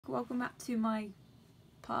welcome back to my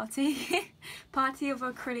party of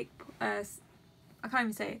acrylic I can't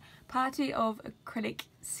even say it. Party of acrylic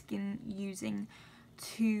skin using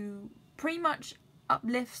to pretty much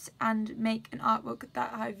uplift and make an artwork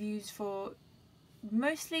that I've used for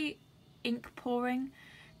mostly ink pouring,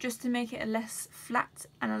 just to make it a less flat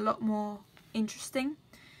and a lot more interesting.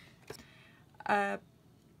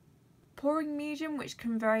 Pouring medium, which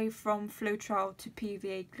can vary from Floetrol to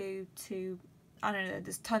PVA glue to, I don't know,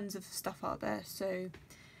 there's tons of stuff out there, so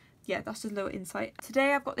yeah, that's just a little insight.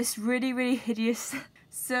 Today I've got this really hideous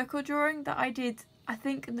circle drawing that I did, I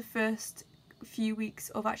think, in the first few weeks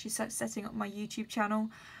of actually setting up my YouTube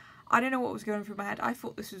channel. I don't know what was going through my head. I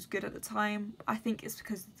thought this was good at the time. I think it's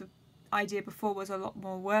because the idea before was a lot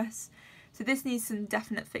more worse. So this needs some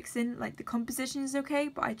definite fixing. Like, the composition is okay,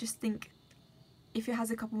 but I just think if it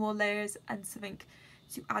has a couple more layers and something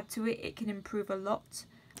to add to it, it can improve a lot,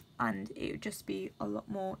 and it would just be a lot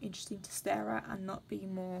more interesting to stare at and not be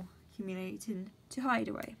more humiliating to hide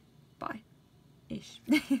away by-ish.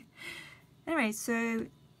 Anyway, so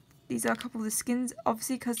these are a couple of the skins.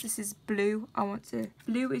 Obviously, because this is blue,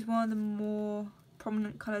 blue is one of the more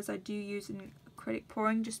prominent colours I do use in acrylic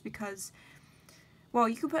pouring, just because, well,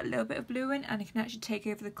 you can put a little bit of blue in and it can actually take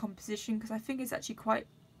over the composition, because I think it's actually quite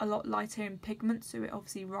a lot lighter in pigment, so it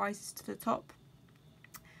obviously rises to the top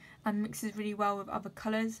and mixes really well with other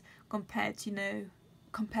colours compared to,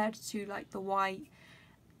 like the white,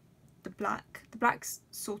 the black. The black's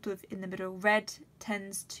sort of in the middle. Red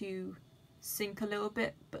tends to sink a little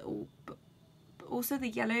bit, but also the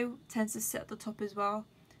yellow tends to sit at the top as well,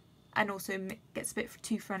 and also gets a bit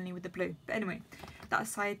too friendly with the blue. But anyway, that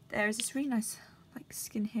aside, there is this really nice like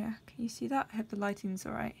skin here. Can you see that? I hope the lighting's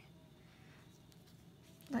alright.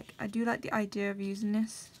 Like, I do like the idea of using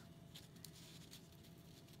this,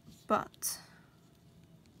 but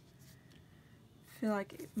I feel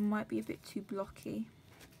like it might be a bit too blocky,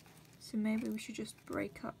 so maybe we should just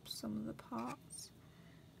break up some of the parts.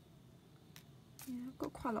 Yeah, I've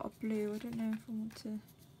got quite a lot of blue. I don't know if I want to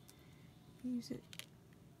use it.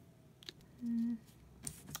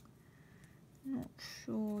 Not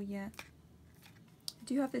sure yet. I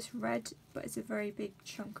do have this red, but it's a very big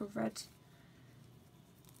chunk of red,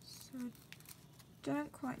 so I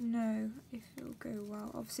don't quite know if it'll go well.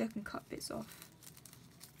 Obviously I can cut bits off.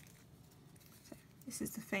 So this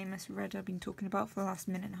is the famous red I've been talking about for the last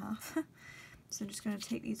minute and a half. So I'm just going to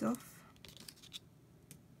take these off.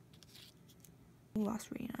 Oh, that's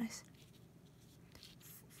really nice.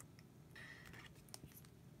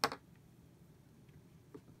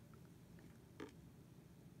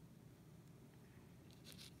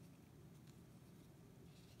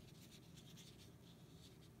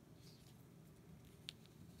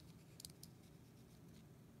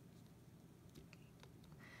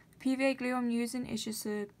 PVA glue I'm using is just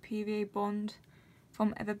a PVA bond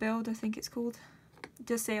from Everbuild, I think it's called. It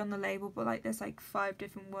does say on the label, but like there's like 5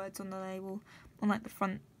 different words on the label on like the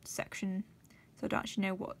front section, so I don't actually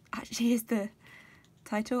know what actually is the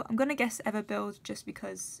title. I'm gonna guess Everbuild just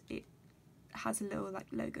because it has a little like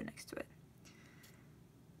logo next to it.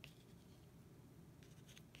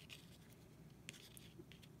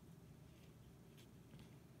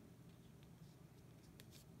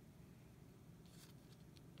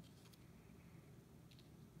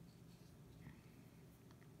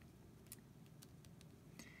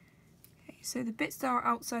 So the bits that are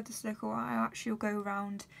outside the circle, I actually will go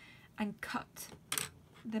around and cut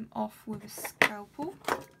them off with a scalpel.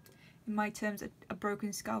 In my terms, a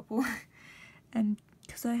broken scalpel. And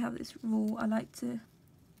because I have this rule, I like to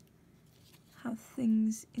have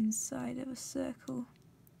things inside of a circle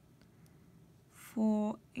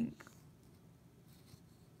for ink.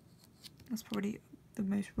 That's probably the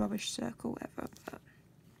most rubbish circle ever, but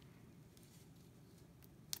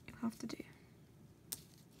you'll have to do.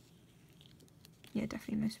 Yeah,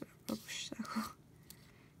 definitely most rubbish circle.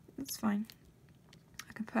 That's fine.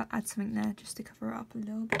 I can add something there just to cover it up a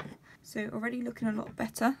little bit. So already looking a lot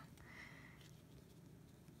better.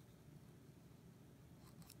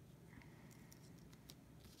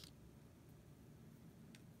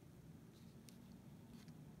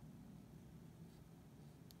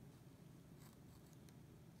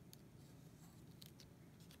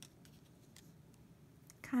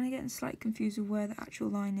 Kind of getting slightly confused with where the actual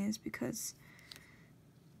line is, because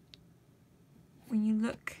when you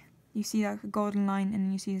look, you see like a golden line, and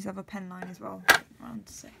then you see this other pen line as well. Around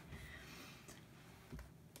to say,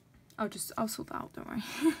 I'll sort that out. Don't worry.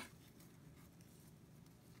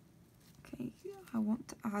 Okay, I want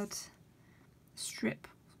to add a strip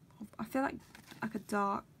of, I feel like a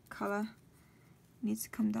dark colour needs to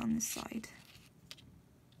come down this side.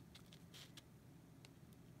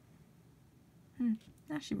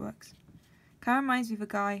 Actually works. Kind of reminds me of a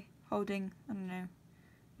guy holding, I don't know,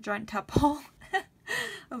 a giant tadpole.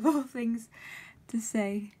 Of all things to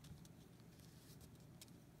say.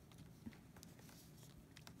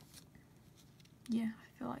 Yeah,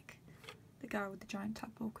 I feel like the guy with the giant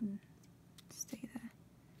tadpole can stay there.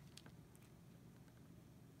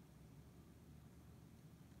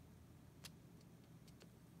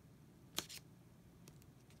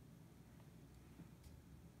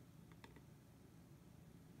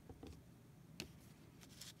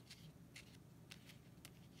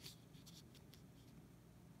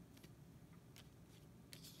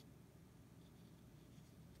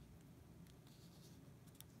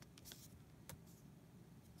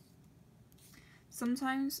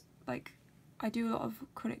 Sometimes, like, I do a lot of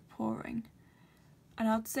acrylic pouring, and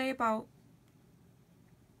I'd say about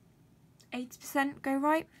 80% go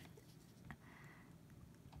right,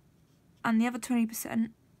 and the other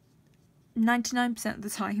 20%, 99% of the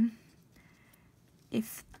time,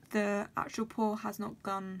 if the actual pour has not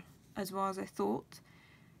gone as well as I thought,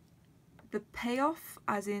 the payoff,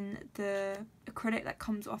 as in the acrylic that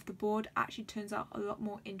comes off the board, actually turns out a lot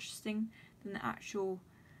more interesting than the actual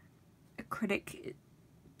acrylic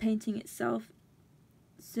painting itself.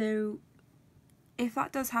 So if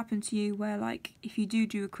that does happen to you, where like if you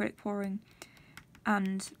do acrylic pouring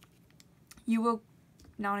and you will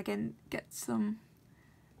now and again get some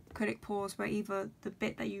acrylic pours where either the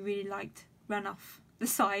bit that you really liked ran off the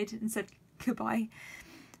side and said goodbye,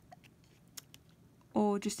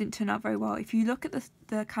 or just didn't turn out very well, if you look at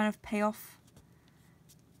the kind of payoff,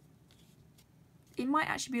 it might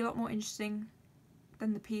actually be a lot more interesting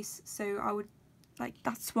than the piece. So I would, like,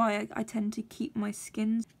 that's why I tend to keep my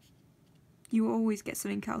skins. You will always get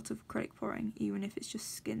something out of acrylic pouring, even if it's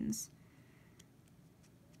just skins.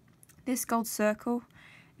 This gold circle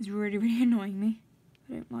is really, really annoying me.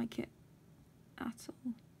 I don't like it at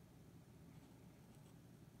all.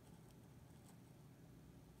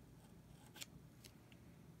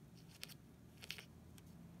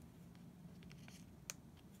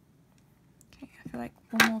 Okay, I feel like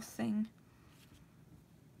one more thing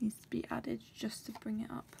needs to be added just to bring it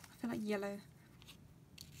up. I feel like yellow.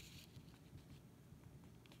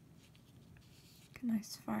 Like a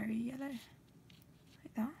nice fiery yellow.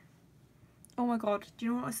 Like that. Oh my god, do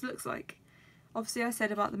you know what this looks like? Obviously I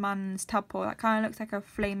said about the man and his tadpole, that kind of looks like a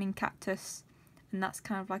flaming cactus, and that's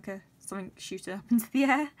kind of like something shooting up into the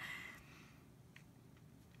air.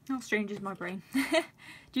 How strange is my brain?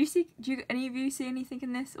 Do any of you see anything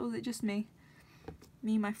in this, or is it just me?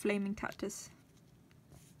 Me and my flaming cactus.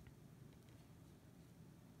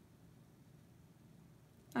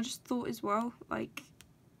 I just thought as well, like,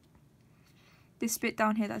 this bit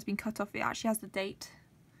down here that's been cut off, it actually has the date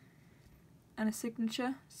and a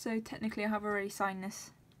signature, so technically I have already signed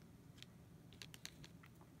this.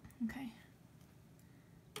 Okay.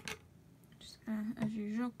 Just gonna, as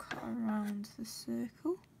usual, cut around the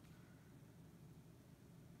circle.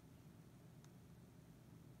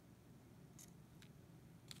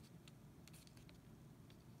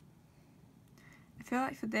 I feel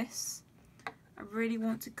like for this, I really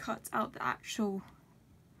want to cut out the actual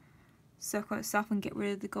circle itself and get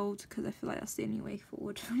rid of the gold, because I feel like that's the only way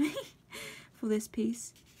forward for me for this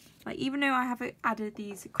piece. Like, even though I have added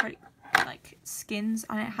these acrylic like skins,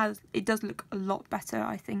 and it does look a lot better,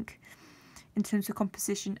 I think, in terms of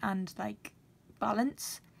composition and like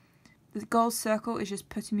balance, the gold circle is just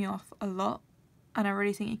putting me off a lot, and I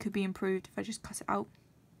really think it could be improved if I just cut it out.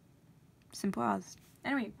 Simple as.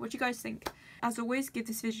 Anyway, what do you guys think? As always, give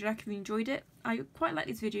this video a like if you enjoyed it. I quite like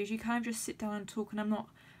these videos. You kind of just sit down and talk, and I'm not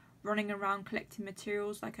running around collecting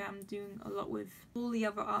materials like I am doing a lot with all the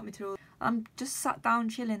other art materials. I'm just sat down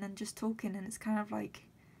chilling and just talking, and it's kind of like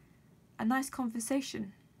a nice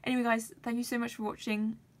conversation. Anyway guys, thank you so much for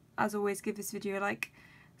watching. As always, give this video a like,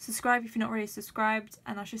 subscribe if you're not already subscribed,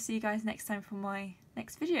 and I shall see you guys next time for my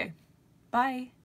next video. Bye!